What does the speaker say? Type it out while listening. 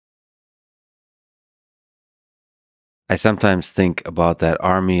I sometimes think about that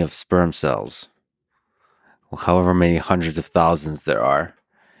army of sperm cells, however many hundreds of thousands there are.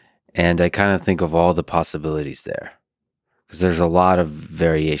 And I kind of think of all the possibilities there because there's a lot of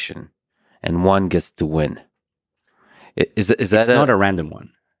variation and one gets to win. Is that It's not a random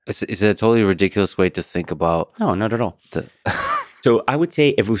one. Is it a totally ridiculous way to think about? No, not at all. So I would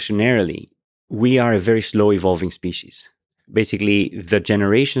say evolutionarily, we are a very slow evolving species. Basically, the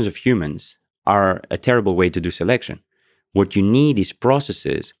generations of humans are a terrible way to do selection. What you need is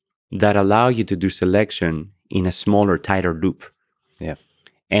processes that allow you to do selection in a smaller, tighter loop. Yeah.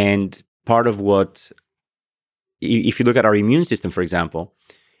 And part of what, if you look at our immune system, for example,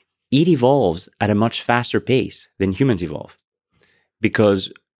 it evolves at a much faster pace than humans evolve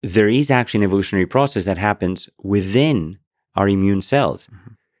because there is actually an evolutionary process that happens within our immune cells.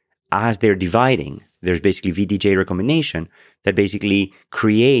 Mm-hmm. As they're dividing, there's basically VDJ recombination that basically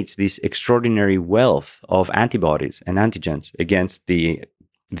creates this extraordinary wealth of antibodies and antigens against the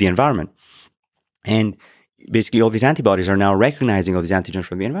environment. And basically all these antibodies are now recognizing all these antigens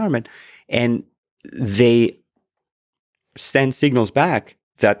from the environment, and they send signals back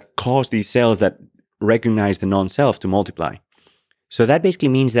that cause these cells that recognize the non-self to multiply. So that basically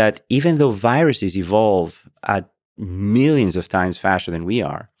means that even though viruses evolve at millions of times faster than we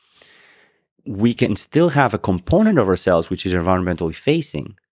are, we can still have a component of our cells which is environmentally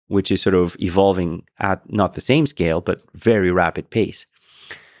facing, which is sort of evolving at not the same scale, but very rapid pace.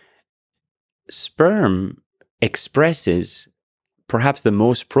 Sperm expresses perhaps the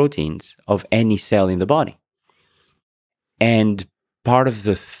most proteins of any cell in the body. And part of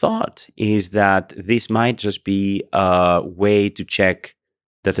the thought is that this might just be a way to check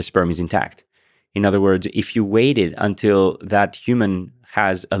that the sperm is intact. In other words, if you waited until that human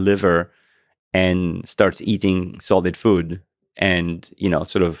has a liver and starts eating solid food and,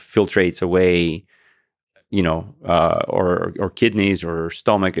 sort of filtrates away, or kidneys or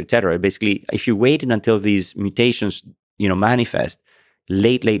stomach, etc. Basically, if you waited until these mutations, manifest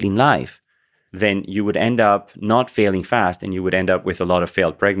late in life, then you would end up not failing fast, and you would end up with a lot of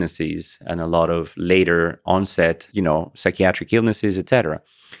failed pregnancies and a lot of later onset, psychiatric illnesses, etc.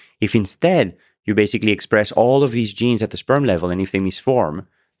 If instead you basically express all of these genes at the sperm level, and if they misform,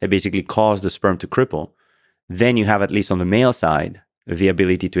 they basically cause the sperm to cripple, then you have, at least on the male side, the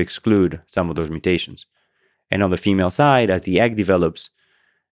ability to exclude some of those mutations. And on the female side, as the egg develops,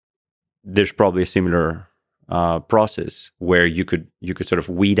 there's probably a similar process where you could sort of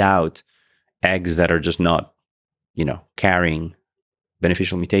weed out eggs that are just not, carrying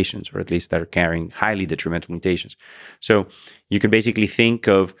beneficial mutations, or at least that are carrying highly detrimental mutations. So you can basically think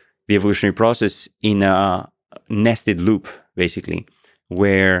of the evolutionary process in a nested loop, basically,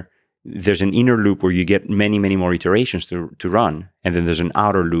 where there's an inner loop where you get many more iterations to run, and then there's an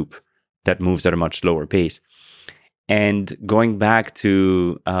outer loop that moves at a much slower pace. And going back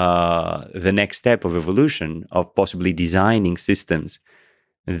to the next step of evolution, of possibly designing systems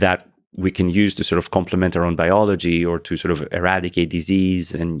that we can use to sort of complement our own biology, or to sort of eradicate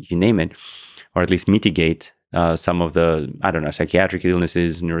disease and you name it, or at least mitigate some of the, psychiatric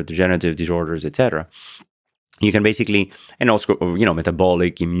illnesses, neurodegenerative disorders, etc. You can basically, and also,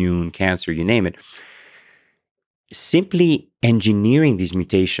 metabolic, immune, cancer, you name it. Simply engineering these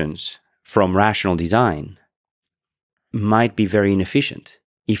mutations from rational design might be very inefficient.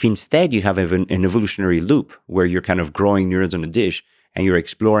 If instead you have an evolutionary loop where you're kind of growing neurons on a dish, and you're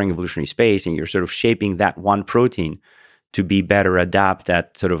exploring evolutionary space, and you're sort of shaping that one protein to be better adapt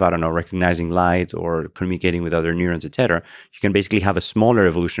at sort of, recognizing light or communicating with other neurons, etc., you can basically have a smaller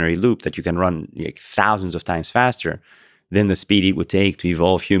evolutionary loop that you can run like thousands of times faster than the speed it would take to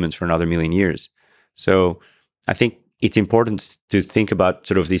evolve humans for another million years. So I think it's important to think about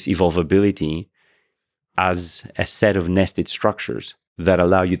sort of this evolvability as a set of nested structures that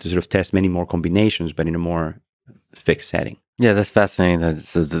allow you to sort of test many more combinations, but in a more fixed setting. Yeah, that's fascinating.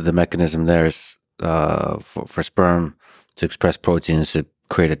 So the mechanism there is for sperm to express proteins to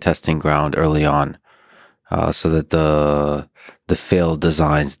create a testing ground early on, so that the failed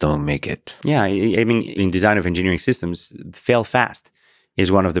designs don't make it. Yeah, I mean, in design of engineering systems, fail fast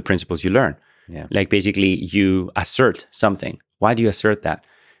is one of the principles you learn. Yeah, like basically you assert something. Why do you assert that?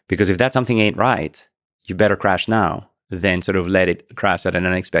 Because if that something ain't right, you better crash now than sort of let it crash at an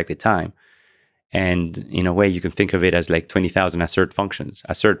unexpected time. And in a way, you can think of it as like 20,000 assert functions.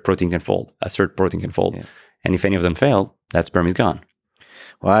 Assert, protein can fold. Assert, protein can fold. Yeah. And if any of them fail, that sperm is gone.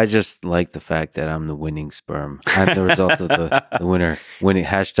 Well, I just like the fact that I'm the winning sperm. I'm the result of the winner,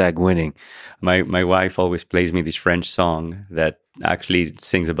 winning. My wife always plays me this French song that actually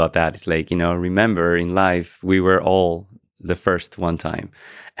sings about that. It's like, remember in life, we were all the first one time.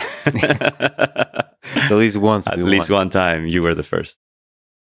 So at least once At we least won. one time, you were the first.